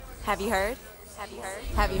Have you heard? Have you heard?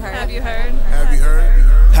 Have you heard? Have you heard? Have you heard?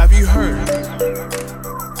 Have you heard?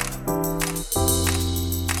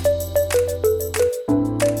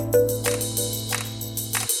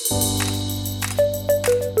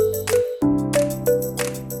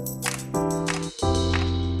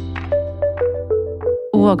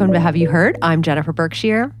 Welcome to Have You Heard? I'm Jennifer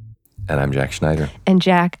Berkshire. And I'm Jack Schneider. And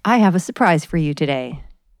Jack, I have a surprise for you today.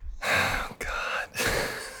 Oh, God.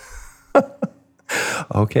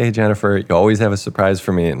 Okay, Jennifer, you always have a surprise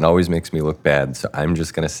for me and it always makes me look bad. So I'm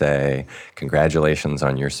just going to say congratulations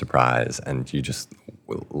on your surprise. And you just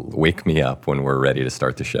wake me up when we're ready to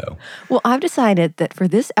start the show. Well, I've decided that for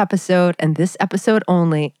this episode and this episode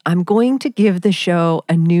only, I'm going to give the show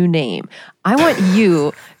a new name. I want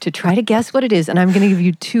you to try to guess what it is, and I'm going to give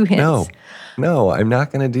you 2 hints. No, I'm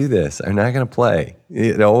not going to do this. I'm not going to play.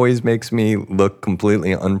 It always makes me look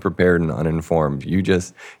completely unprepared and uninformed. You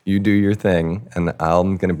do your thing, and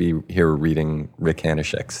I'm going to be here reading Rick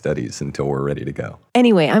Hanishek's studies until we're ready to go.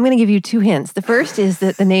 Anyway, I'm going to give you 2 hints. The first is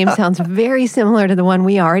that the name sounds very similar to the one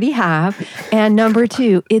we already have. And number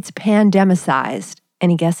 2, it's pandemicized.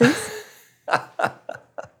 Any guesses?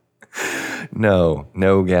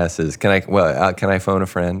 No guesses. Can I phone a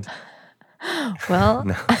friend? Well,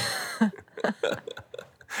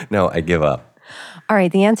 No, I give up. All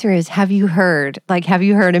right, the answer is have you heard? Like, have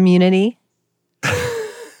you heard immunity?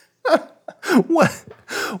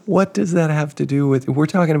 What does that have to do with? We're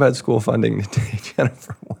talking about school funding today,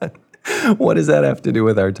 Jennifer. What does that have to do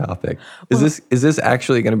with our topic? Is this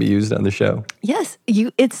actually going to be used on the show? Yes,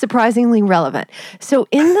 it's surprisingly relevant. So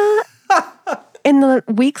in the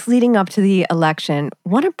weeks leading up to the election,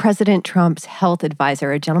 one of President Trump's health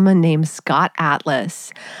advisor, a gentleman named Scott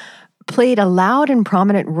Atlas, played a loud and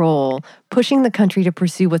prominent role pushing the country to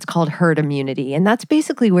pursue what's called herd immunity. And that's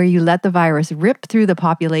basically where you let the virus rip through the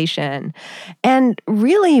population. And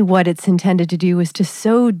really what it's intended to do is to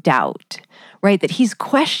sow doubt, right? That he's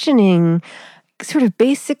questioning sort of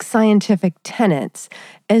basic scientific tenets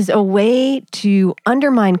as a way to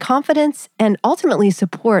undermine confidence and ultimately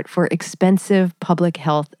support for expensive public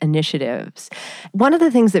health initiatives. One of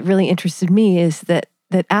the things that really interested me is that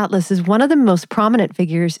Atlas is one of the most prominent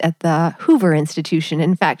figures at the Hoover Institution.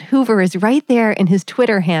 In fact, Hoover is right there in his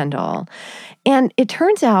Twitter handle. And it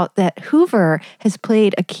turns out that Hoover has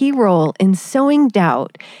played a key role in sowing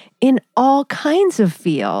doubt in all kinds of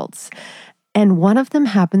fields. And one of them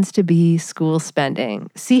happens to be school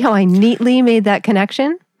spending. See how I neatly made that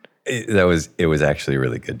connection? It was actually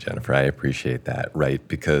really good, Jennifer. I appreciate that, right?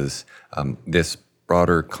 Because this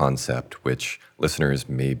broader concept, which listeners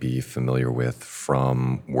may be familiar with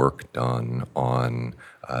from work done on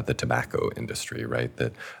the tobacco industry, right?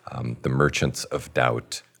 That the merchants of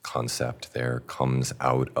doubt concept there comes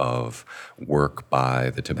out of work by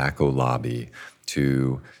the tobacco lobby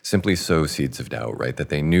to simply sow seeds of doubt, right? That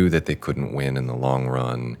they knew that they couldn't win in the long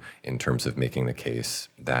run in terms of making the case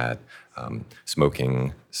that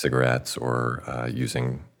smoking cigarettes or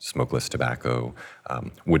using smokeless tobacco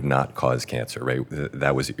would not cause cancer, right?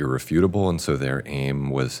 That was irrefutable, and so their aim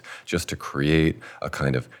was just to create a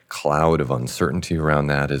kind of cloud of uncertainty around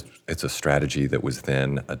that. It's a strategy that was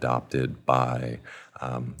then adopted by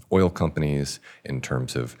oil companies in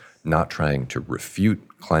terms of not trying to refute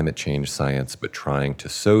climate change science, but trying to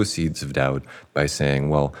sow seeds of doubt by saying,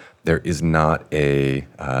 well, there is not a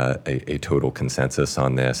total consensus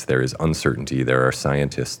on this. There is uncertainty. There are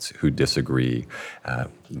scientists who disagree,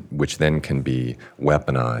 which then can be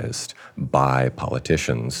weaponized by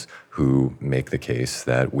politicians who make the case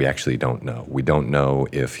that we actually don't know. We don't know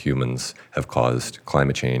if humans have caused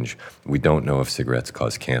climate change. We don't know if cigarettes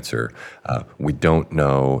cause cancer. We don't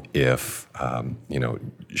know if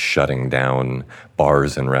shutting down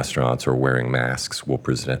bars and restaurants or wearing masks will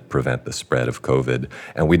prevent the spread of COVID.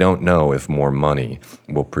 And we don't know if more money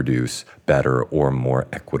will produce better or more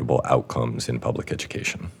equitable outcomes in public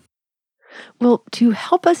education. Well, to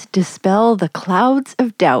help us dispel the clouds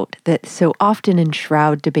of doubt that so often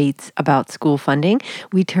enshroud debates about school funding,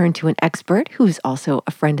 we turn to an expert who is also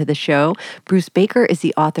a friend of the show. Bruce Baker is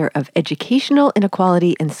the author of Educational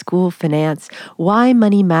Inequality in School Finance: Why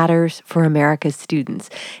Money Matters for America's Students.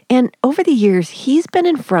 And over the years, he's been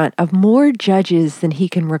in front of more judges than he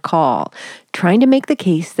can recall, trying to make the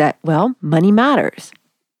case that, well, money matters.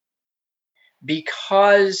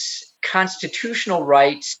 Because constitutional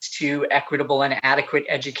rights to equitable and adequate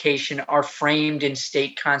education are framed in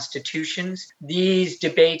state constitutions, these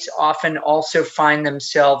debates often also find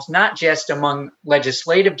themselves not just among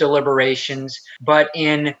legislative deliberations, but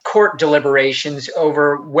in court deliberations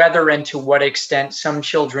over whether and to what extent some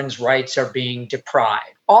children's rights are being deprived.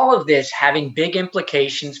 all of this having big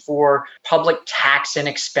implications for public tax and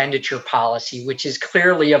expenditure policy, which is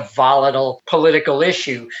clearly a volatile political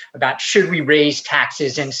issue about should we raise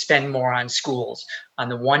taxes and spend more on schools. On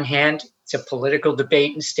the one hand, it's a political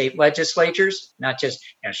debate in state legislatures, not just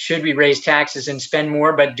should we raise taxes and spend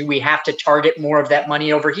more, but do we have to target more of that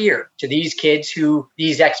money over here to these kids who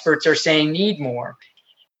these experts are saying need more?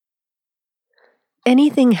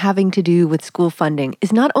 Anything having to do with school funding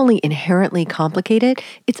is not only inherently complicated,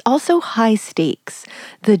 it's also high stakes.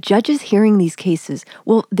 The judges hearing these cases,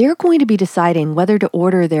 well, they're going to be deciding whether to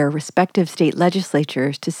order their respective state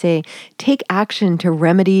legislatures to say, take action to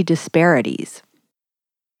remedy disparities.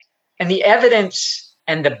 And the evidence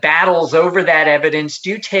and the battles over that evidence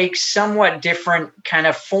do take somewhat different kind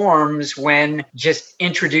of forms when just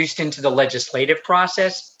introduced into the legislative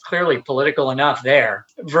process. Clearly political enough there,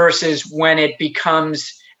 versus when it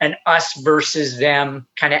becomes an us versus them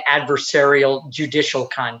kind of adversarial judicial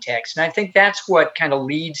context. And I think that's what kind of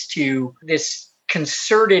leads to this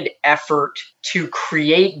concerted effort to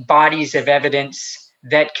create bodies of evidence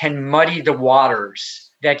that can muddy the waters,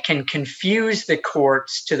 that can confuse the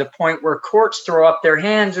courts to the point where courts throw up their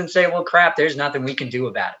hands and say, well, crap, there's nothing we can do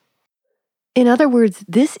about it. In other words,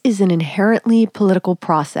 this is an inherently political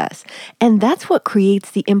process, and that's what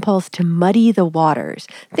creates the impulse to muddy the waters.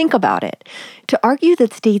 Think about it. To argue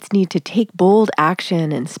that states need to take bold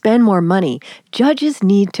action and spend more money, judges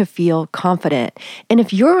need to feel confident. And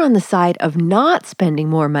if you're on the side of not spending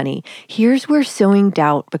more money, here's where sowing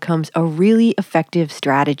doubt becomes a really effective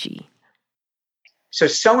strategy. So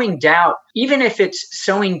sowing doubt, even if it's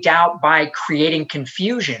sowing doubt by creating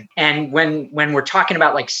confusion, and when we're talking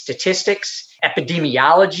about like statistics,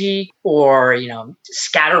 epidemiology, or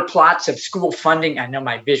scatter plots of school funding, I know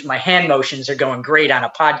my hand motions are going great on a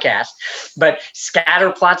podcast, but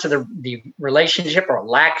scatter plots of the relationship or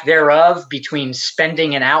lack thereof between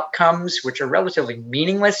spending and outcomes, which are relatively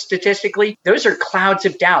meaningless statistically, those are clouds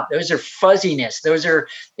of doubt. Those are fuzziness. Those are,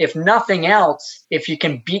 if nothing else, if you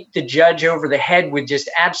can beat the judge over the head with just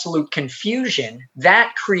absolute confusion,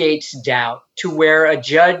 that creates doubt to where a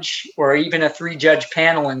judge or even a 3-judge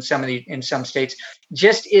panel in some states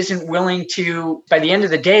just isn't willing to, by the end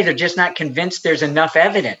of the day, they're just not convinced there's enough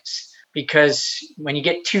evidence. Because when you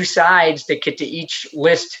get two sides that get to each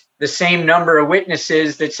list the same number of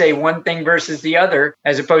witnesses that say one thing versus the other,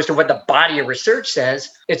 as opposed to what the body of research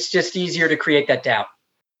says, it's just easier to create that doubt.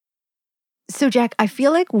 So, Jack, I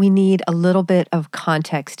feel like we need a little bit of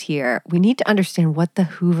context here. We need to understand what the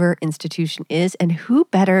Hoover Institution is, and who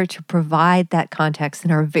better to provide that context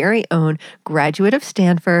than our very own graduate of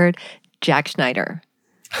Stanford, Jack Schneider.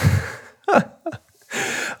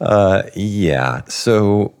 Yeah.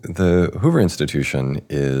 So the Hoover Institution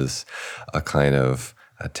is a kind of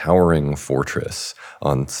a towering fortress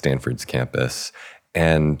on Stanford's campus.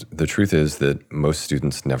 And the truth is that most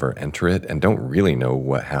students never enter it and don't really know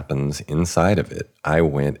what happens inside of it. I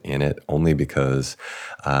went in it only because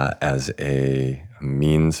as a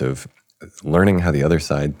means of learning how the other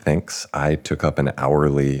side thinks, I took up an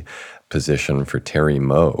hourly position for Terry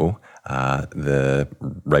Moe, the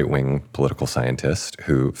right-wing political scientist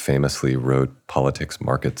who famously wrote Politics,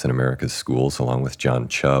 Markets, and America's Schools along with John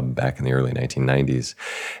Chubb back in the early 1990s.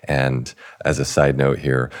 And as a side note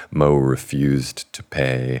here, Moe refused to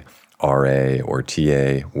pay RA or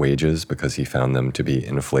TA wages because he found them to be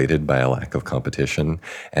inflated by a lack of competition,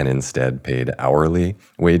 and instead paid hourly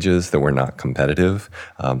wages that were not competitive.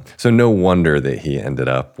 So no wonder that he ended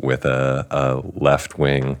up with a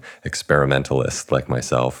left-wing experimentalist like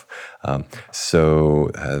myself. So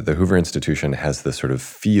the Hoover Institution has this sort of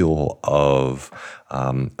feel of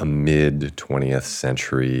a mid-20th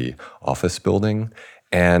century office building.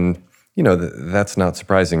 And that's not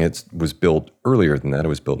surprising. It was built earlier than that. It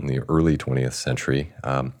was built in the early 20th century,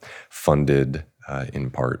 funded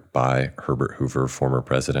in part by Herbert Hoover, former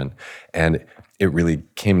president. And it really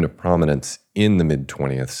came to prominence in the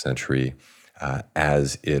mid-20th century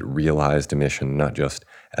as it realized a mission not just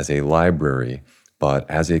as a library, but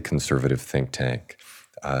as a conservative think tank.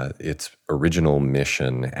 Its original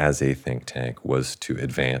mission as a think tank was to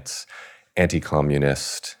advance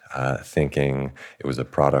anti-communist thinking. It was a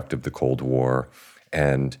product of the Cold War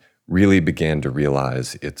and really began to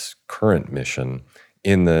realize its current mission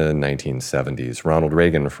in the 1970s. Ronald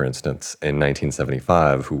Reagan, for instance, in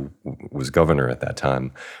 1975, who was governor at that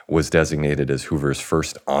time, was designated as Hoover's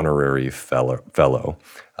first honorary fellow.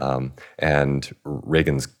 And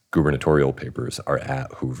Reagan's gubernatorial papers are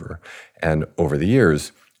at Hoover. And over the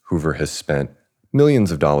years, Hoover has spent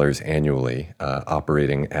millions of dollars annually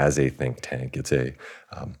operating as a think tank. It's a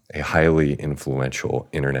highly influential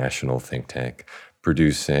international think tank,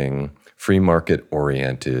 producing free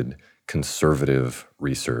market-oriented conservative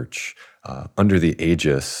research under the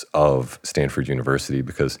aegis of Stanford University,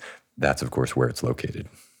 because that's, of course, where it's located.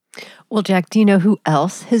 Well, Jack, do you know who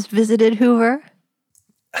else has visited Hoover?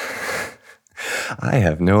 I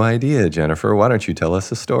have no idea, Jennifer. Why don't you tell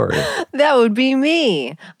us a story? That would be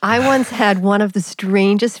me. I once had one of the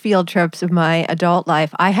strangest field trips of my adult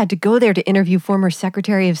life. I had to go there to interview former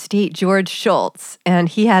Secretary of State George Shultz, and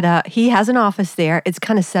he has an office there. It's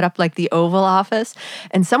kind of set up like the Oval Office,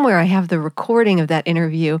 and somewhere I have the recording of that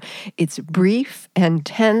interview. It's brief and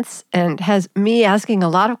tense and has me asking a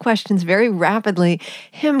lot of questions very rapidly,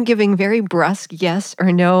 him giving very brusque yes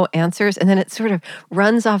or no answers, and then it sort of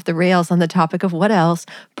runs off the rails on the topic of what else?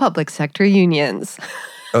 Public sector unions.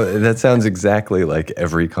 Oh, that sounds exactly like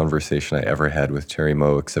every conversation I ever had with Terry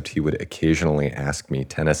Moe, except he would occasionally ask me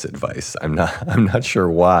tennis advice. I'm not sure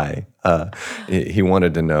why. He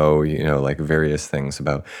wanted to know, like various things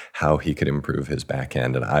about how he could improve his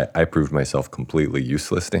backhand, and I proved myself completely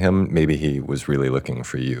useless to him. Maybe he was really looking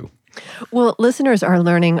for you. Well, listeners are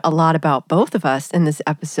learning a lot about both of us in this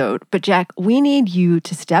episode, but Jack, we need you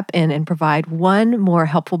to step in and provide one more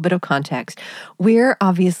helpful bit of context. We're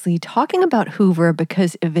obviously talking about Hoover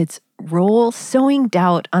because of its role sowing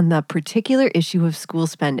doubt on the particular issue of school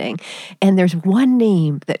spending. And there's one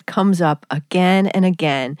name that comes up again and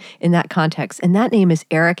again in that context, and that name is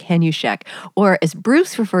Eric Hanushek, or as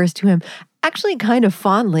Bruce refers to him, actually kind of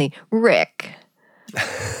fondly, Rick.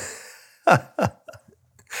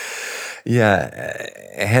 Yeah,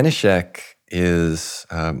 Hanushek is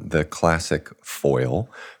the classic foil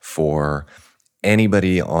for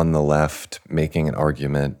anybody on the left making an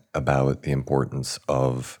argument about the importance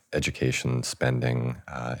of education spending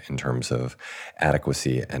in terms of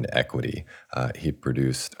adequacy and equity. He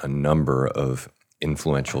produced a number of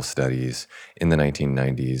influential studies in the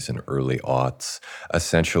 1990s and early aughts,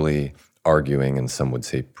 essentially arguing, and some would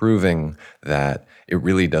say proving, that it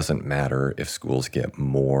really doesn't matter if schools get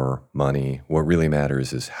more money. What really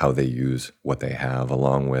matters is how they use what they have.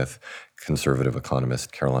 Along with conservative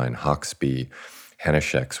economist Caroline Hawksby,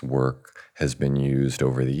 Hanushek's work has been used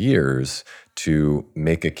over the years to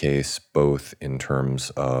make a case both in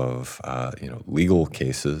terms of legal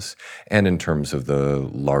cases and in terms of the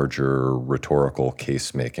larger rhetorical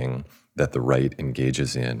case making that the right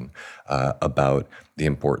engages in about the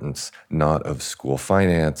importance not of school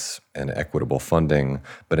finance and equitable funding,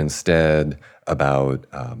 but instead about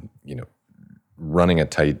running a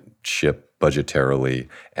tight ship budgetarily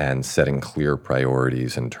and setting clear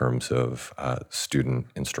priorities in terms of student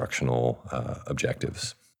instructional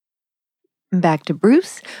objectives. Back to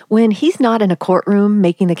Bruce. When he's not in a courtroom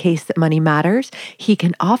making the case that money matters, he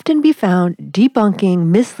can often be found debunking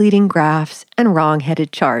misleading graphs and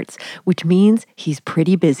wrong-headed charts, which means he's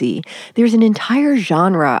pretty busy. There's an entire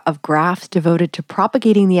genre of graphs devoted to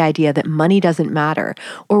propagating the idea that money doesn't matter,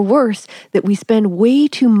 or worse, that we spend way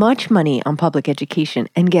too much money on public education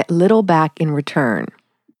and get little back in return.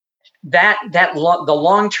 The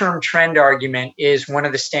long-term trend argument is one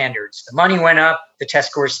of the standards. The money went up, the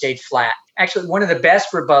test scores stayed flat. Actually, one of the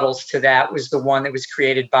best rebuttals to that was the one that was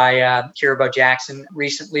created by Kirabo Jackson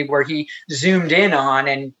recently, where he zoomed in on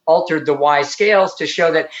and altered the Y scales to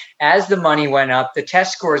show that as the money went up, the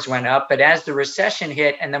test scores went up, but as the recession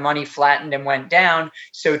hit and the money flattened and went down,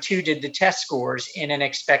 so too did the test scores in an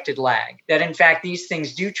expected lag. That in fact, these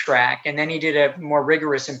things do track. And then he did a more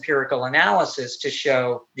rigorous empirical analysis to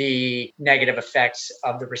show the negative effects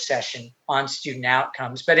of the recession on student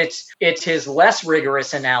outcomes. But it's his less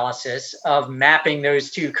rigorous analysis of mapping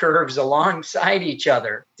those two curves alongside each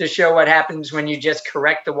other to show what happens when you just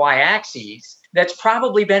correct the y-axis that's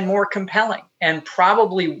probably been more compelling, and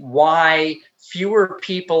probably why fewer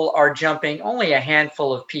people are jumping. Only a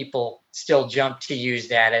handful of people still jump to use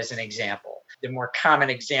that as an example. The more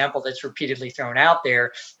common example that's repeatedly thrown out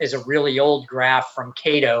there is a really old graph from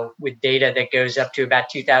Cato with data that goes up to about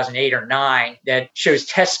 2008 or 9 that shows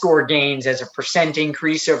test score gains as a percent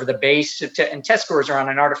increase over the base. And test scores are on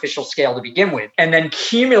an artificial scale to begin with. And then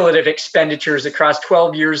cumulative expenditures across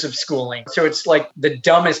 12 years of schooling. So it's like the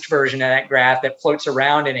dumbest version of that graph that floats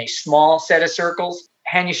around in a small set of circles.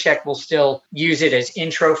 Hanushek will still use it as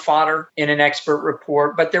intro fodder in an expert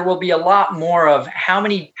report, but there will be a lot more of how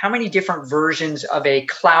many different versions of a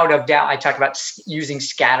cloud of doubt. I talk about using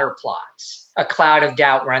scatter plots. A cloud of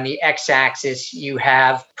doubt where on the x-axis you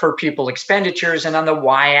have per pupil expenditures and on the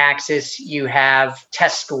y-axis you have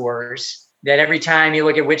test scores. that every time you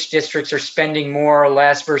look at which districts are spending more or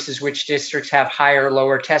less versus which districts have higher or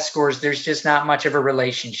lower test scores, there's just not much of a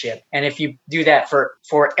relationship. And if you do that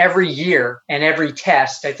for every year and every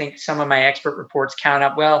test, I think some of my expert reports count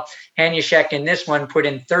up, well, Hanushek in this one put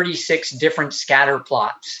in 36 different scatter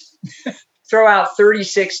plots. Throw out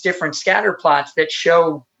 36 different scatter plots that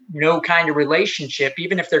show no kind of relationship,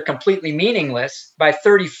 even if they're completely meaningless. By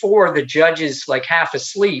 34, the judge is like half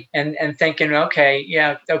asleep and thinking, okay,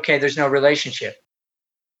 there's no relationship.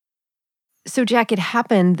 So, Jack, it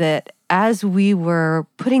happened that as we were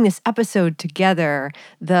putting this episode together,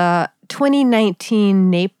 the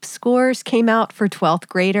 2019 NAEP scores came out for 12th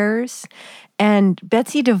graders. And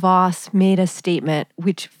Betsy DeVos made a statement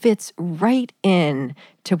which fits right in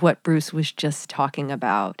to what Bruce was just talking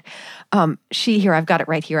about. I've got it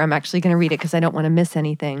right here. I'm actually going to read it because I don't want to miss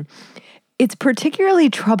anything. It's particularly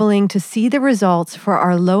troubling to see the results for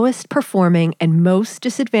our lowest performing and most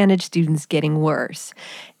disadvantaged students getting worse.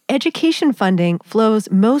 Education funding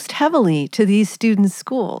flows most heavily to these students'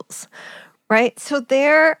 schools, right? So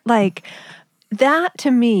they're like, that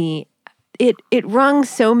to me, it rung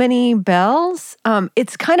so many bells.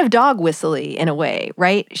 It's kind of dog whistly in a way,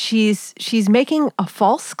 right? She's making a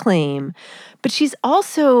false claim, but she's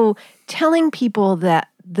also telling people that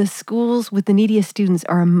the schools with the neediest students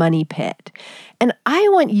are a money pit. And I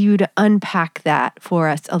want you to unpack that for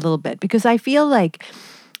us a little bit, because I feel like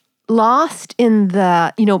lost in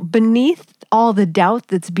the, beneath all the doubt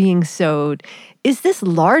that's being sowed is this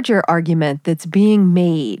larger argument that's being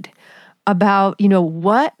made about,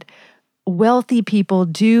 what wealthy people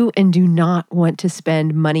do and do not want to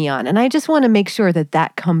spend money on. And I just want to make sure that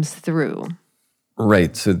that comes through.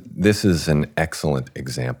 Right. So this is an excellent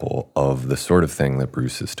example of the sort of thing that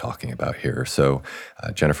Bruce is talking about here. So,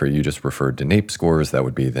 Jennifer, you just referred to NAEP scores. That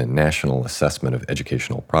would be the National Assessment of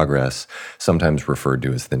Educational Progress, sometimes referred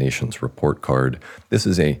to as the nation's report card. This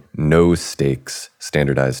is a no-stakes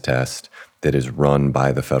standardized test that is run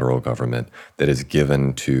by the federal government, that is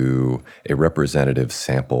given to a representative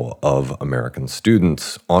sample of American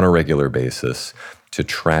students on a regular basis to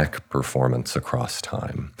track performance across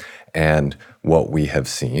time. And what we have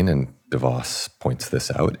seen, and DeVos points this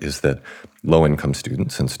out, is that low-income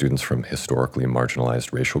students and students from historically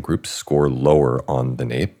marginalized racial groups score lower on the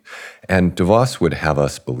NAEP. And DeVos would have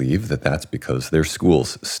us believe that that's because their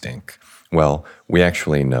schools stink. Well, we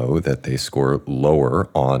actually know that they score lower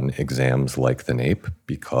on exams like the NAEP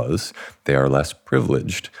because they are less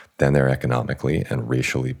privileged than their economically and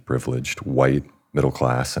racially privileged white, middle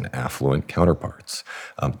class, and affluent counterparts.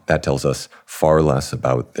 That tells us far less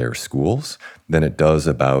about their schools than it does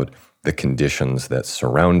about the conditions that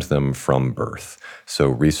surround them from birth. So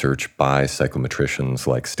research by psychometricians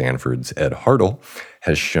like Stanford's Ed Hartle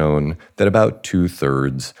has shown that about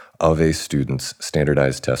 2/3 of a student's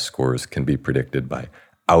standardized test scores can be predicted by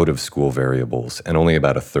out-of-school variables and only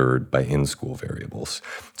about 1/3 by in-school variables.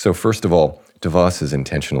 So first of all, DeVos is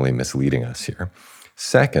intentionally misleading us here.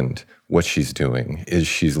 Second, what she's doing is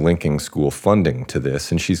she's linking school funding to this,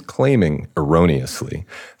 and she's claiming erroneously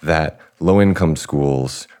that low-income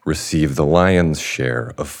schools receive the lion's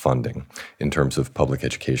share of funding in terms of public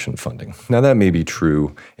education funding. Now, that may be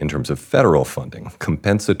true in terms of federal funding,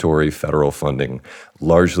 compensatory federal funding,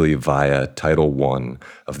 largely via Title I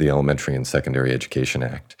of the Elementary and Secondary Education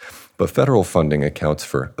Act. But federal funding accounts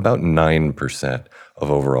for about 9% of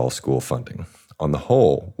overall school funding. On the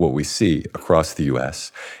whole, what we see across the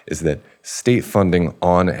U.S. is that state funding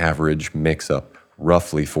on average makes up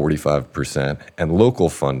roughly 45%, and local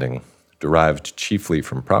funding, derived chiefly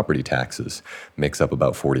from property taxes, makes up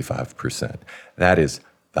about 45%. That is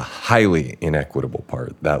the highly inequitable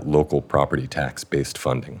part, that local property tax-based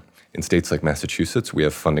funding. In states like Massachusetts, we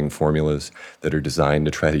have funding formulas that are designed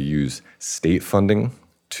to try to use state funding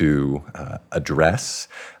to address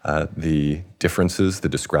the differences, the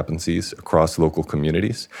discrepancies across local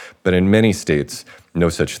communities. But in many states, no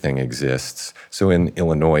such thing exists. So in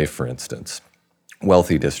Illinois, for instance,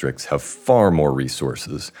 wealthy districts have far more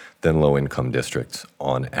resources than low-income districts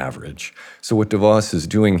on average. So what DeVos is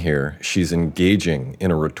doing here, she's engaging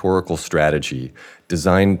in a rhetorical strategy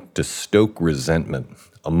designed to stoke resentment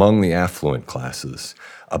among the affluent classes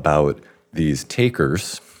about these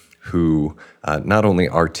takers who not only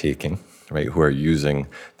are taking, right, who are using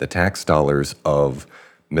the tax dollars of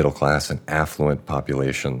middle class and affluent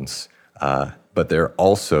populations, but they're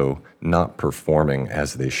also not performing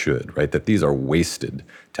as they should, right? That these are wasted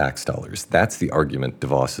tax dollars. That's the argument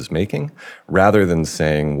DeVos is making, rather than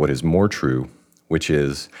saying what is more true, which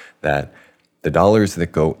is that the dollars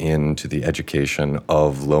that go into the education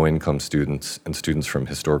of low-income students and students from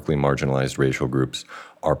historically marginalized racial groups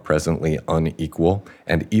are presently unequal,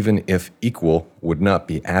 and even if equal, would not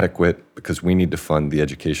be adequate because we need to fund the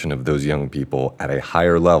education of those young people at a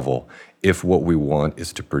higher level if what we want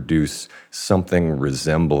is to produce something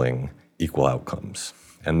resembling equal outcomes.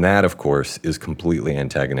 And that, of course, is completely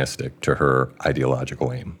antagonistic to her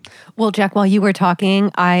ideological aim. Well, Jack, while you were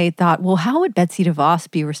talking, I thought, well, how would Betsy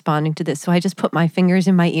DeVos be responding to this? So I just put my fingers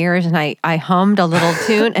in my ears and I hummed a little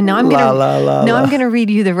tune. And now I'm going to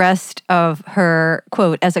read you the rest of her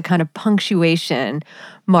quote as a kind of punctuation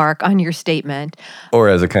mark on your statement. Or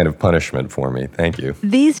as a kind of punishment for me. Thank you.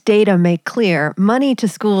 These data make clear money to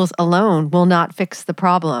schools alone will not fix the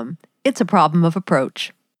problem. It's a problem of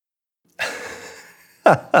approach.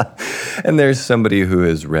 And there's somebody who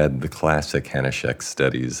has read the classic Hanishek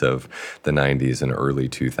studies of the 90s and early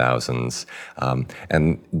 2000s,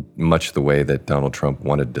 and much the way that Donald Trump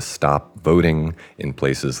wanted to stop voting in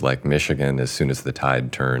places like Michigan as soon as the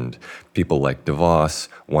tide turned. People like DeVos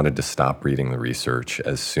wanted to stop reading the research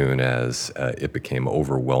as soon as it became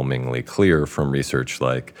overwhelmingly clear from research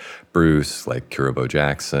like Bruce, like Kirabo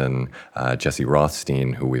Jackson, Jesse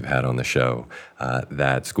Rothstein, who we've had on the show,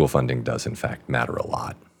 that school funding does in fact matter a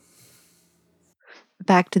lot.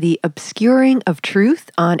 Back to the obscuring of truth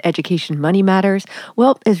on Education Money Matters.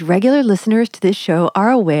 Well, as regular listeners to this show are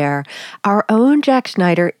aware, our own Jack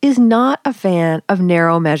Schneider is not a fan of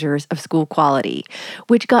narrow measures of school quality,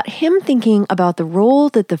 which got him thinking about the role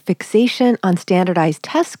that the fixation on standardized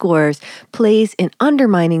test scores plays in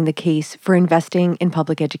undermining the case for investing in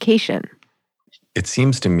public education. It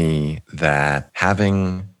seems to me that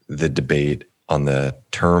having the debate on the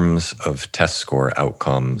terms of test score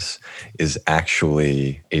outcomes is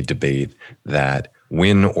actually a debate that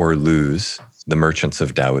win or lose, the merchants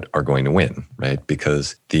of doubt are going to win, right?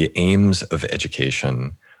 Because the aims of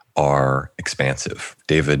education are expansive.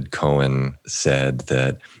 David Cohen said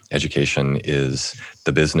that education is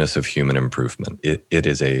the business of human improvement. It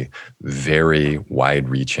is a very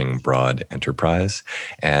wide-reaching, broad enterprise.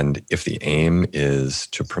 And if the aim is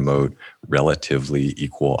to promote relatively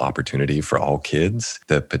equal opportunity for all kids,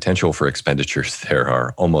 the potential for expenditures there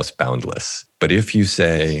are almost boundless. But if you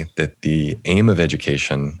say that the aim of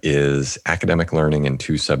education is academic learning in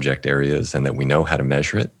 2 subject areas and that we know how to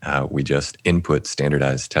measure it, we just input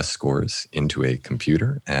standardized test scores into a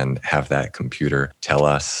computer and have that computer tell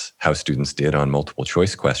us how students did on multiple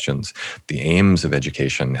choice questions, the aims of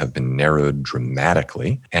education have been narrowed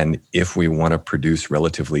dramatically. And if we want to produce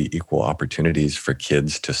relatively equal opportunities for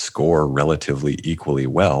kids to score relatively equally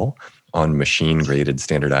well on machine-graded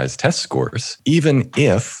standardized test scores, even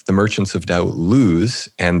if the merchants of doubt lose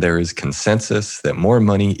and there is consensus that more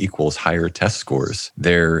money equals higher test scores,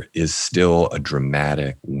 there is still a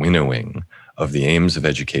dramatic winnowing of the aims of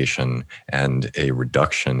education and a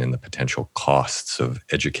reduction in the potential costs of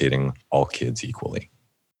educating all kids equally.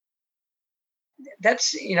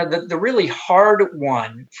 That's, the really hard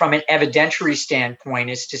one from an evidentiary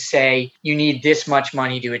standpoint is to say you need this much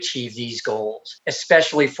money to achieve these goals,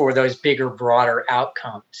 especially for those bigger, broader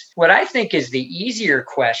outcomes. What I think is the easier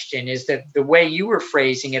question is that the way you were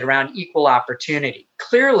phrasing it around equal opportunity.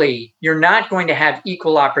 Clearly, you're not going to have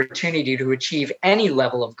equal opportunity to achieve any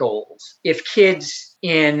level of goals if kids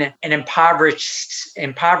in an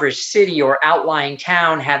impoverished city or outlying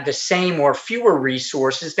town have the same or fewer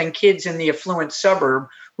resources than kids in the affluent suburb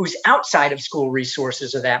whose outside of school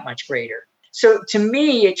resources are that much greater. So to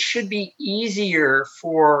me, it should be easier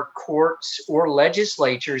for courts or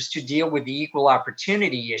legislatures to deal with the equal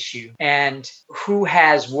opportunity issue and who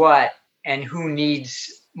has what and who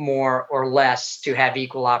needs more or less to have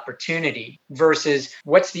equal opportunity versus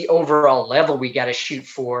what's the overall level we got to shoot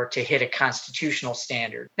for to hit a constitutional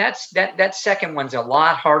standard. That second one's a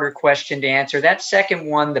lot harder question to answer. That second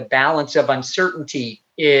one, the balance of uncertainty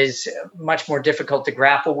is much more difficult to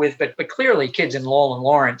grapple with, but clearly kids in Lowell and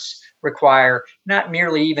Lawrence require not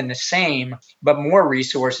merely even the same, but more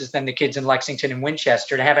resources than the kids in Lexington and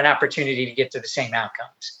Winchester to have an opportunity to get to the same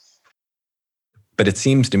outcomes. But it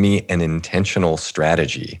seems to me an intentional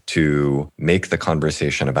strategy to make the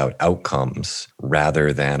conversation about outcomes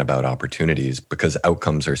rather than about opportunities because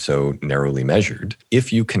outcomes are so narrowly measured.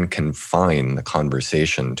 If you can confine the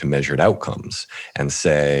conversation to measured outcomes and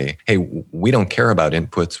say, hey, we don't care about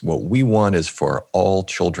inputs. What we want is for all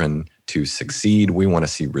children to succeed. We want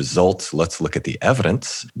to see results. Let's look at the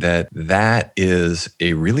evidence. That is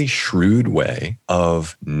a really shrewd way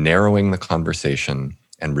of narrowing the conversation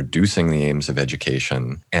and reducing the aims of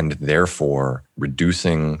education, and therefore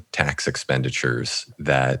reducing tax expenditures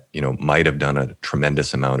that might have done a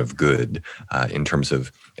tremendous amount of good in terms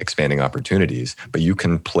of expanding opportunities. But you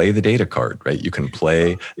can play the data card, right? You can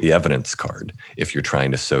play the evidence card if you're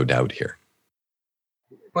trying to sow doubt here.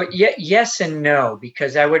 But yet, yes and no,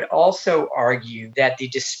 because I would also argue that the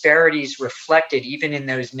disparities reflected even in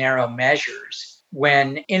those narrow measures,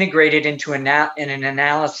 when integrated into in an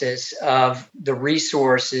analysis of the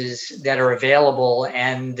resources that are available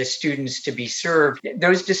and the students to be served,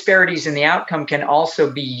 those disparities in the outcome can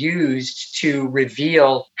also be used to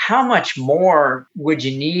reveal how much more would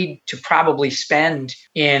you need to probably spend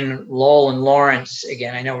in Lowell and Lawrence.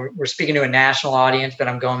 Again, I know we're speaking to a national audience, but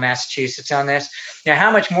I'm going Massachusetts on this. Now,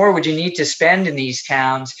 how much more would you need to spend in these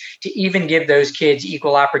towns to even give those kids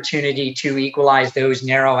equal opportunity to equalize those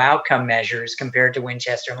narrow outcome measures compared to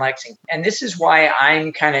Winchester and Lexington? And this is why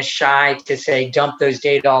I'm kind of shy to say dump those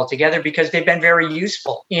data altogether, because they've been very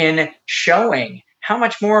useful in showing how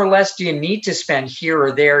much more or less do you need to spend here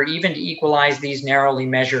or there even to equalize these narrowly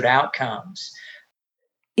measured outcomes.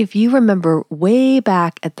 If you remember way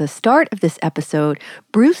back at the start of this episode,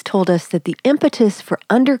 Bruce told us that the impetus for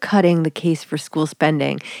undercutting the case for school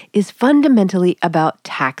spending is fundamentally about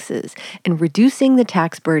taxes and reducing the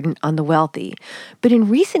tax burden on the wealthy. But in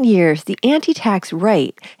recent years, the anti-tax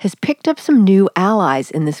right has picked up some new allies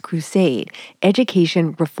in this crusade,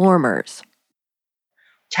 education reformers.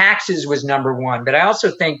 Taxes was number one, but I also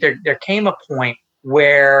think there came a point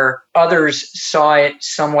where others saw it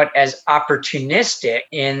somewhat as opportunistic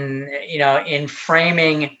in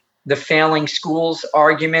framing the failing schools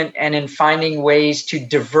argument and in finding ways to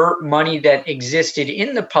divert money that existed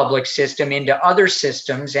in the public system into other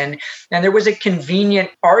systems. And there was a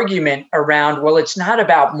convenient argument around, well, it's not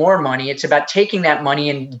about more money. It's about taking that money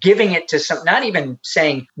and giving it to some, not even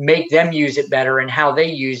saying make them use it better and how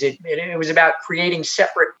they use it. It was about creating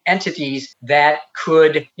separate entities that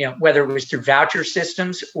could, whether it was through voucher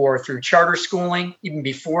systems or through charter schooling. Even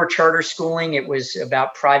before charter schooling, it was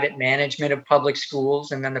about private management of public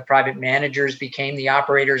schools. And then the private managers became the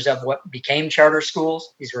operators of what became charter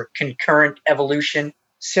schools. These were concurrent evolution.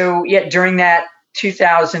 So during that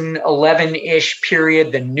 2011-ish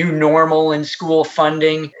period, the new normal in school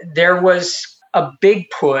funding, there was a big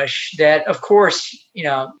push that, of course,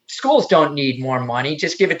 schools don't need more money.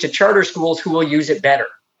 Just give it to charter schools who will use it better.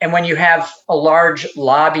 And when you have a large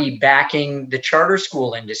lobby backing the charter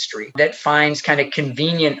school industry that finds kind of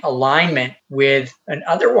convenient alignment with an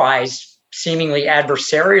otherwise seemingly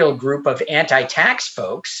adversarial group of anti-tax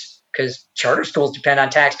folks, because charter schools depend on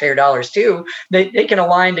taxpayer dollars too, they can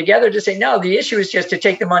align together to say, no, the issue is just to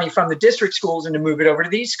take the money from the district schools and to move it over to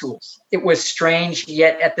these schools. It was strange,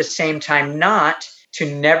 yet at the same time not,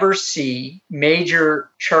 to never see major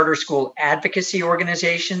charter school advocacy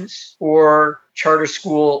organizations or charter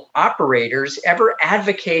school operators ever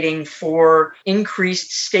advocating for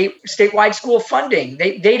increased statewide school funding.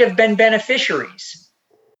 They'd have been beneficiaries.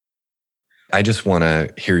 I just want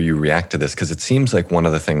to hear you react to this, because it seems like one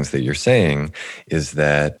of the things that you're saying is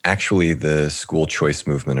that actually the school choice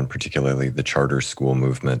movement, and particularly the charter school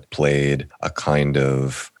movement, played a kind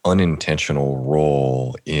of unintentional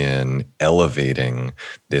role in elevating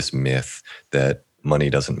this myth that money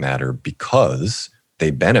doesn't matter, because they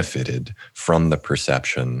benefited from the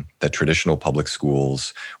perception that traditional public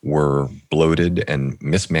schools were bloated and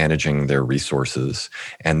mismanaging their resources,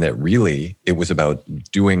 and that really it was about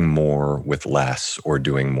doing more with less or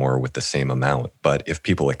doing more with the same amount. But if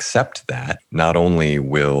people accept that, not only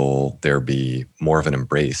will there be more of an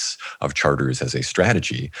embrace of charters as a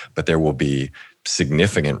strategy, but there will be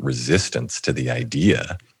significant resistance to the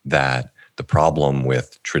idea that the problem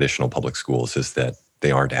with traditional public schools is that they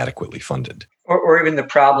aren't adequately funded. Or even the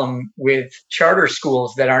problem with charter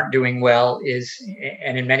schools that aren't doing well is,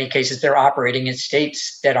 and in many cases, they're operating in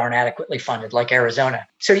states that aren't adequately funded, like Arizona.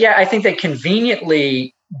 So I think they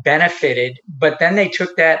conveniently benefited, but then they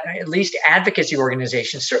took that, at least advocacy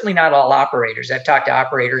organizations, certainly not all operators. I've talked to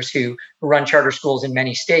operators who run charter schools in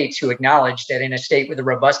many states who acknowledge that in a state with a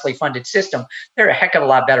robustly funded system, they're a heck of a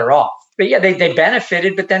lot better off. But they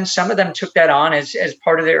benefited, but then some of them took that on as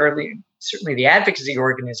part of their certainly the advocacy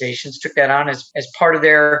organizations took that on as part of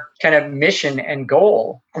their kind of mission and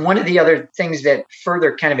goal. And one of the other things that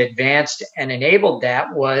further kind of advanced and enabled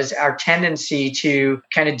that was our tendency to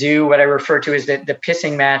kind of do what I refer to as the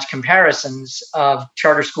pissing match comparisons of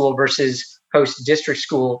charter school versus post-district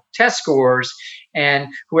school test scores. And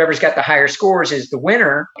whoever's got the higher scores is the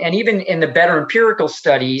winner. And even in the better empirical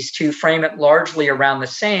studies, to frame it largely around the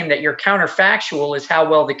same, that your counterfactual is how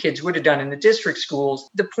well the kids would have done in the district schools.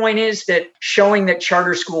 The point is that showing that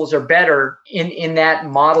charter schools are better in that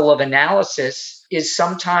model of analysis is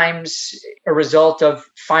sometimes a result of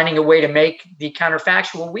finding a way to make the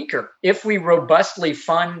counterfactual weaker. If we robustly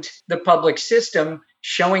fund the public system,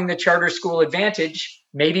 showing the charter school advantage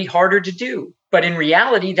may be harder to do. But in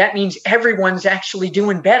reality, that means everyone's actually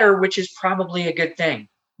doing better, which is probably a good thing.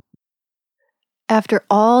 After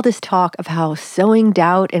all this talk of how sowing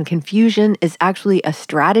doubt and confusion is actually a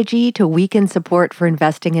strategy to weaken support for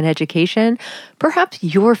investing in education, perhaps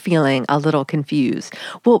you're feeling a little confused.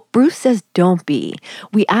 Well, Bruce says don't be.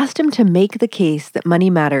 We asked him to make the case that money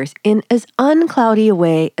matters in as uncloudy a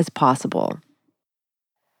way as possible.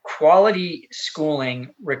 Quality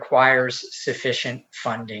schooling requires sufficient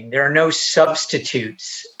funding. There are no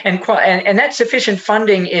substitutes. And that sufficient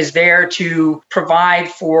funding is there to provide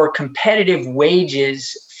for competitive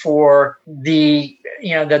wages for the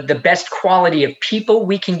best quality of people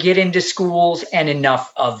we can get into schools and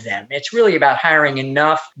enough of them. It's really about hiring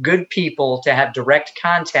enough good people to have direct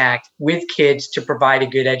contact with kids to provide a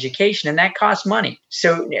good education, and that costs money.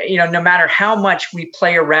 So, no matter how much we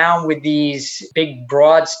play around with these big,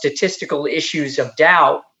 broad statistical issues of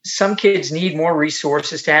doubt, some kids need more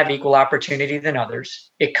resources to have equal opportunity than others.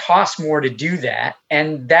 It costs more to do that.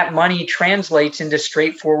 And that money translates into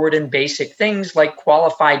straightforward and basic things like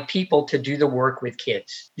qualified people to do the work with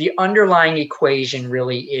kids. The underlying equation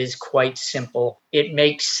really is quite simple. It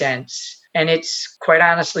makes sense. And it's quite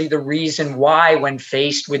honestly the reason why, when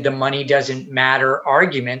faced with the money doesn't matter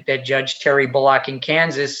argument, that Judge Terry Bullock in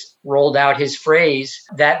Kansas rolled out his phrase,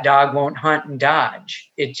 "That dog won't hunt and dodge."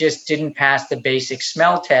 It just didn't pass the basic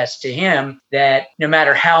smell test to him that no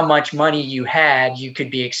matter how much money you had, you could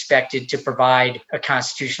be expected to provide a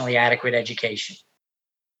constitutionally adequate education.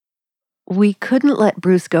 We couldn't let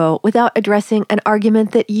Bruce go without addressing an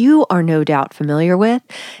argument that you are no doubt familiar with.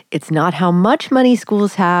 It's not how much money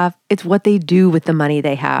schools have, it's what they do with the money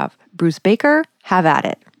they have. Bruce Baker, have at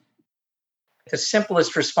it. The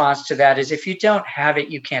simplest response to that is if you don't have it,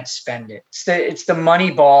 you can't spend it. It's the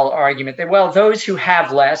Moneyball argument that, well, those who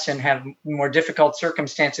have less and have more difficult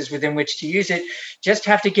circumstances within which to use it just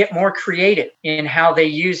have to get more creative in how they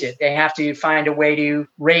use it. They have to find a way to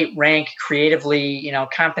rate, rank, creatively,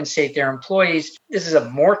 compensate their employees. This is a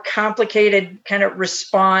more complicated kind of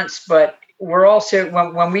response, but we're also,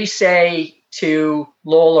 when we say to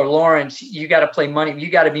Lowell or Lawrence, you got to play money. You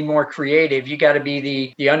got to be more creative. You got to be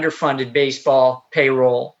the underfunded baseball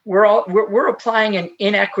payroll. We're applying an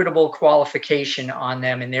inequitable qualification on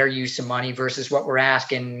them in their use of money versus what we're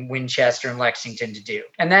asking Winchester and Lexington to do,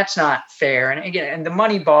 and that's not fair. And again, and the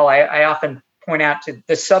Moneyball, I often point out to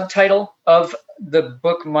the subtitle of the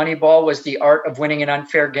book Moneyball was The Art of Winning an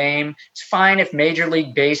Unfair Game. It's fine if Major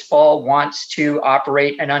League Baseball wants to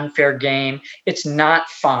operate an unfair game. It's not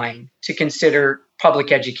fine to consider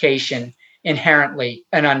public education inherently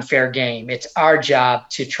an unfair game. It's our job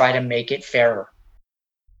to try to make it fairer.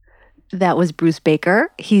 That was Bruce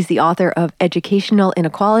Baker. He's the author of Educational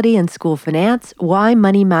Inequality and School Finance, Why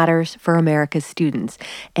Money Matters for America's Students.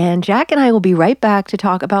 And Jack and I will be right back to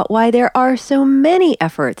talk about why there are so many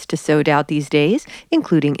efforts to sow doubt these days,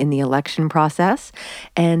 including in the election process.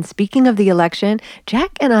 And speaking of the election,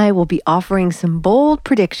 Jack and I will be offering some bold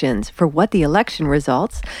predictions for what the election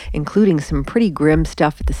results, including some pretty grim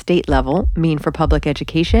stuff at the state level, mean for public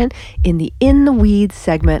education in the In the Weeds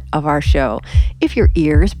segment of our show. If your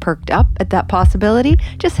ears perked up at that possibility,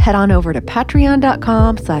 just head on over to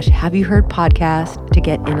patreon.com/haveyouheardpodcast to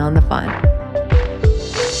get in on the fun.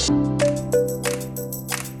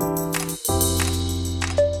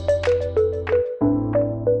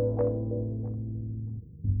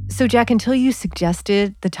 So Jack, until you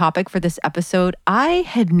suggested the topic for this episode, I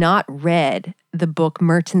had not read the book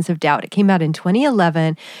Merchants of Doubt. It came out in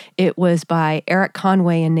 2011. It was by Eric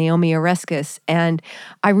Conway and Naomi Oreskes. And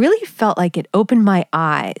I really felt like it opened my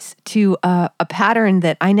eyes to a pattern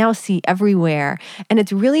that I now see everywhere. And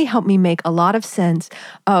it's really helped me make a lot of sense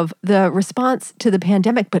of the response to the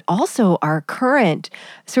pandemic, but also our current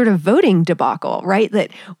sort of voting debacle, right?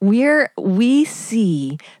 That we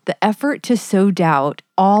see the effort to sow doubt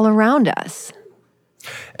all around us.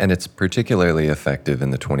 And it's particularly effective in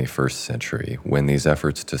the 21st century when these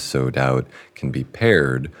efforts to sow doubt can be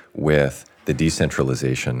paired with the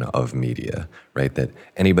decentralization of media, right? That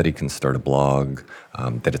anybody can start a blog,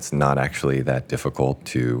 that it's not actually that difficult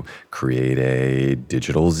to create a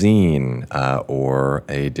digital zine or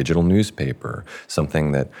a digital newspaper,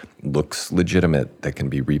 something that looks legitimate that can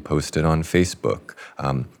be reposted on Facebook.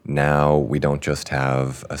 Now we don't just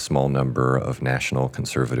have a small number of national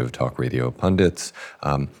conservative talk radio pundits.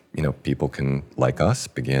 People can, like us,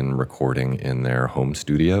 begin recording in their home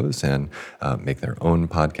studios and make their own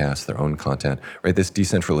podcasts, their own content, right? This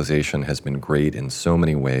decentralization has been great in so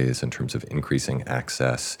many ways in terms of increasing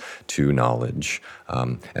access to knowledge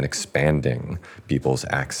and expanding people's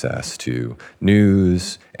access to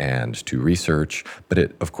news and to research. But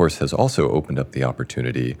it, of course, course, has also opened up the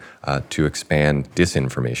opportunity to expand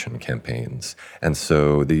disinformation campaigns. And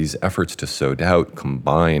so these efforts to sow doubt,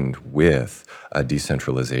 combined with a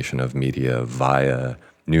decentralization of media via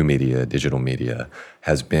new media, digital media,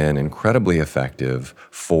 has been incredibly effective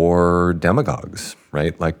for demagogues,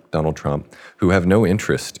 right? Like Donald Trump, who have no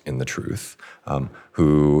interest in the truth,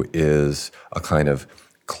 who is a kind of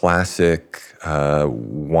classic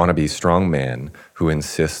wannabe strongman who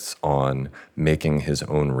insists on making his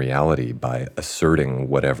own reality by asserting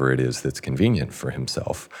whatever it is that's convenient for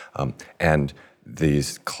himself. And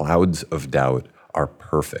these clouds of doubt are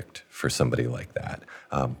perfect for somebody like that,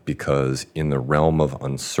 because in the realm of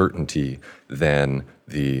uncertainty, then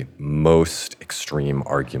the most extreme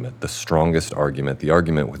argument, the strongest argument, the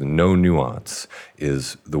argument with no nuance,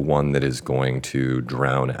 is the one that is going to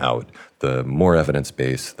drown out the more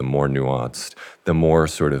evidence-based, the more nuanced, the more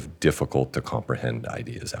sort of difficult to comprehend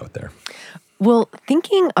ideas out there. Well,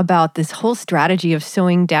 thinking about this whole strategy of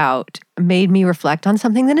sowing doubt made me reflect on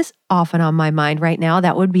something that is often on my mind right now.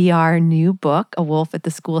 That would be our new book, A Wolf at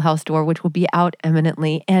the Schoolhouse Door, which will be out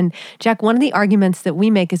imminently. And Jack, one of the arguments that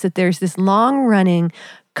we make is that there's this long-running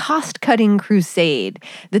cost-cutting crusade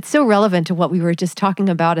that's so relevant to what we were just talking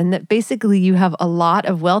about, and that basically you have a lot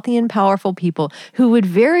of wealthy and powerful people who would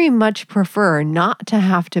very much prefer not to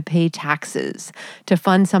have to pay taxes to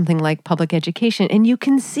fund something like public education. And you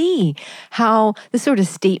can see how the sort of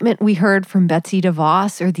statement we heard from Betsy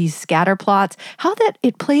DeVos or these scatter plots, how that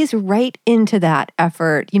it plays right into that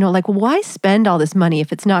effort. You know, like, why spend all this money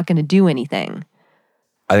if it's not going to do anything?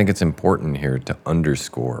 I think it's important here to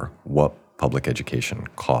underscore what public education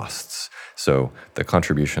costs. So the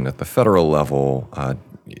contribution at the federal level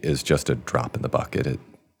is just a drop in the bucket. It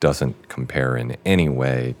doesn't compare in any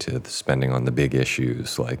way to the spending on the big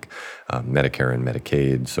issues like Medicare and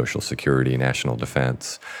Medicaid, Social Security, national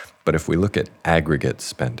defense. But if we look at aggregate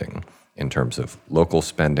spending in terms of local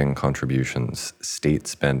spending contributions, state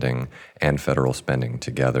spending, and federal spending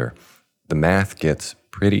together, the math gets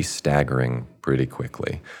pretty staggering pretty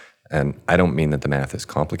quickly. And I don't mean that the math is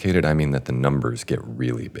complicated. I mean that the numbers get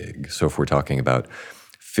really big. So if we're talking about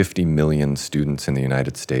 50 million students in the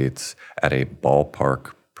United States at a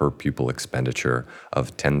ballpark per pupil expenditure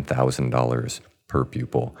of $10,000 per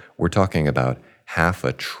pupil, we're talking about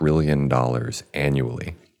 $500 billion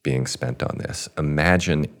annually being spent on this.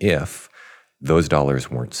 Imagine if those dollars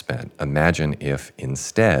weren't spent. Imagine if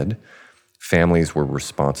instead families were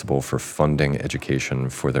responsible for funding education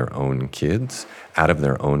for their own kids out of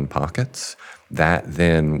their own pockets. That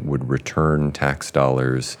then would return tax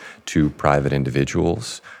dollars to private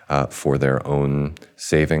individuals for their own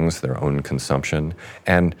savings, their own consumption,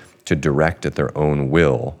 and to direct at their own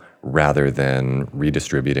will rather than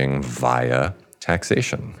redistributing via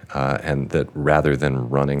taxation. And that rather than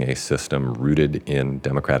running a system rooted in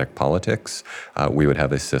democratic politics, we would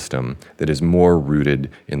have a system that is more rooted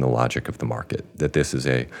in the logic of the market, that this is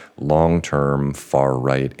a long-term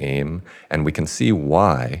far-right aim. And we can see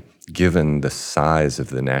why, given the size of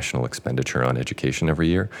the national expenditure on education every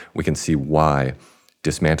year, we can see why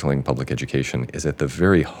dismantling public education is at the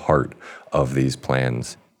very heart of these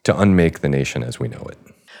plans to unmake the nation as we know it.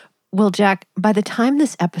 Well, Jack, by the time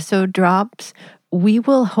this episode drops, we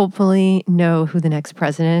will hopefully know who the next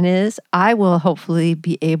president is. I will hopefully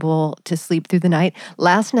be able to sleep through the night.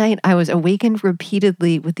 Last night, I was awakened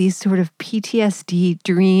repeatedly with these sort of PTSD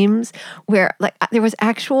dreams where like there was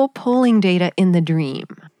actual polling data in the dream.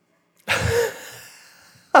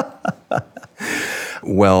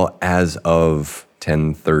 Well, as of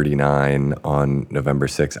 10:39 on November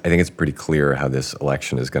 6th, I think it's pretty clear how this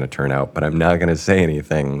election is going to turn out, but I'm not going to say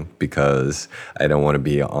anything because I don't want to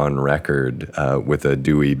be on record with a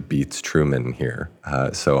Dewey beats Truman here.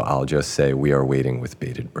 So I'll just say we are waiting with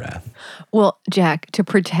bated breath. Well, Jack, to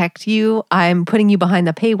protect you, I'm putting you behind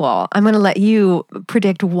the paywall. I'm going to let you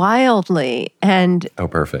predict wildly. And oh,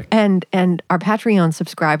 perfect. And our Patreon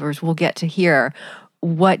subscribers will get to hear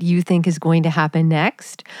what you think is going to happen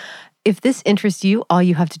next. If this interests you, all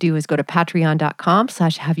you have to do is go to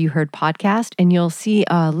patreon.com/haveyouheardpodcast, and you'll see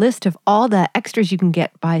a list of all the extras you can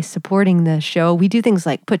get by supporting the show. We do things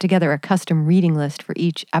like put together a custom reading list for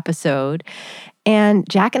each episode. And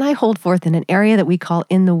Jack and I hold forth in an area that we call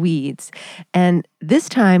In the Weeds. And this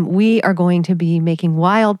time we are going to be making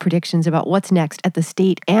wild predictions about what's next at the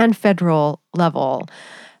state and federal level.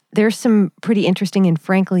 There's some pretty interesting and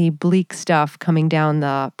frankly bleak stuff coming down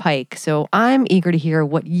the pike. So I'm eager to hear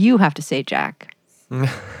what you have to say, Jack.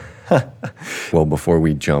 Well, before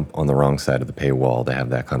we jump on the wrong side of the paywall to have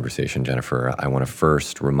that conversation, Jennifer, I want to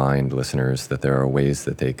first remind listeners that there are ways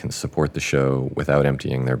that they can support the show without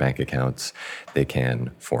emptying their bank accounts. They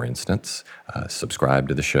can, for instance, subscribe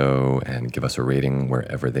to the show and give us a rating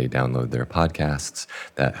wherever they download their podcasts.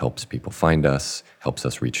 That helps people find us, helps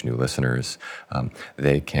us reach new listeners.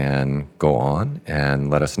 They can go on and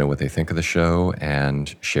let us know what they think of the show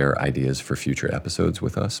and share ideas for future episodes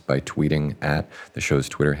with us by tweeting at the show's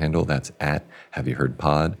Twitter handle. That's at Have You Heard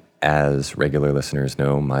Pod. As regular listeners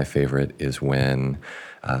know, my favorite is when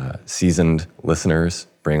seasoned listeners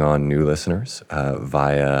bring on new listeners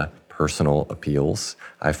via personal appeals.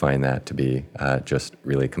 I find that to be just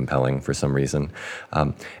really compelling for some reason.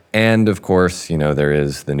 And of course, there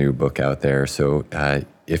is the new book out there. So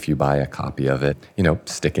if you buy a copy of it,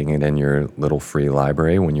 sticking it in your little free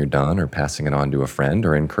library when you're done, or passing it on to a friend,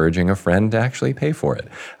 or encouraging a friend to actually pay for it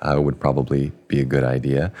would probably be a good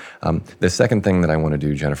idea. The second thing that I want to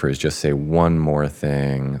do, Jennifer, is just say one more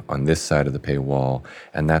thing on this side of the paywall,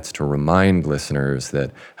 and that's to remind listeners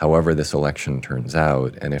that however this election turns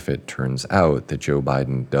out, and if it turns out that Joe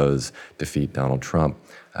Biden does defeat Donald Trump,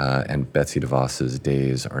 and Betsy DeVos's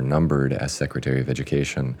days are numbered as Secretary of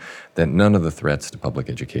Education, that none of the threats to public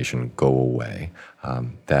education go away,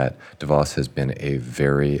 that DeVos has been a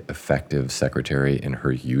very effective secretary in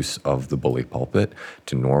her use of the bully pulpit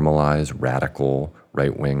to normalize radical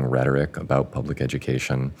right-wing rhetoric about public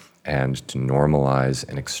education and to normalize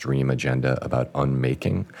an extreme agenda about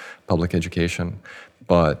unmaking public education.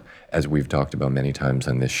 But as we've talked about many times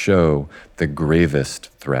on this show, the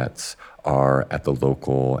gravest threats are at the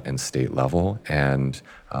local and state level. And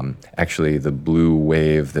actually, the blue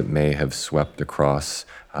wave that may have swept across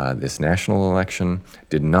this national election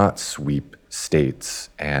did not sweep states.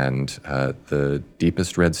 And the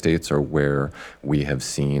deepest red states are where we have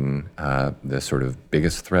seen the sort of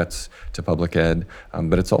biggest threats to public ed.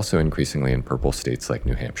 But it's also increasingly in purple states like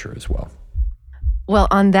New Hampshire as well. Well,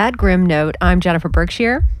 on that grim note, I'm Jennifer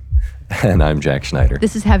Berkshire. And I'm Jack Schneider.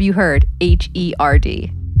 This is Have You Heard?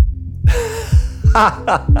 HERD.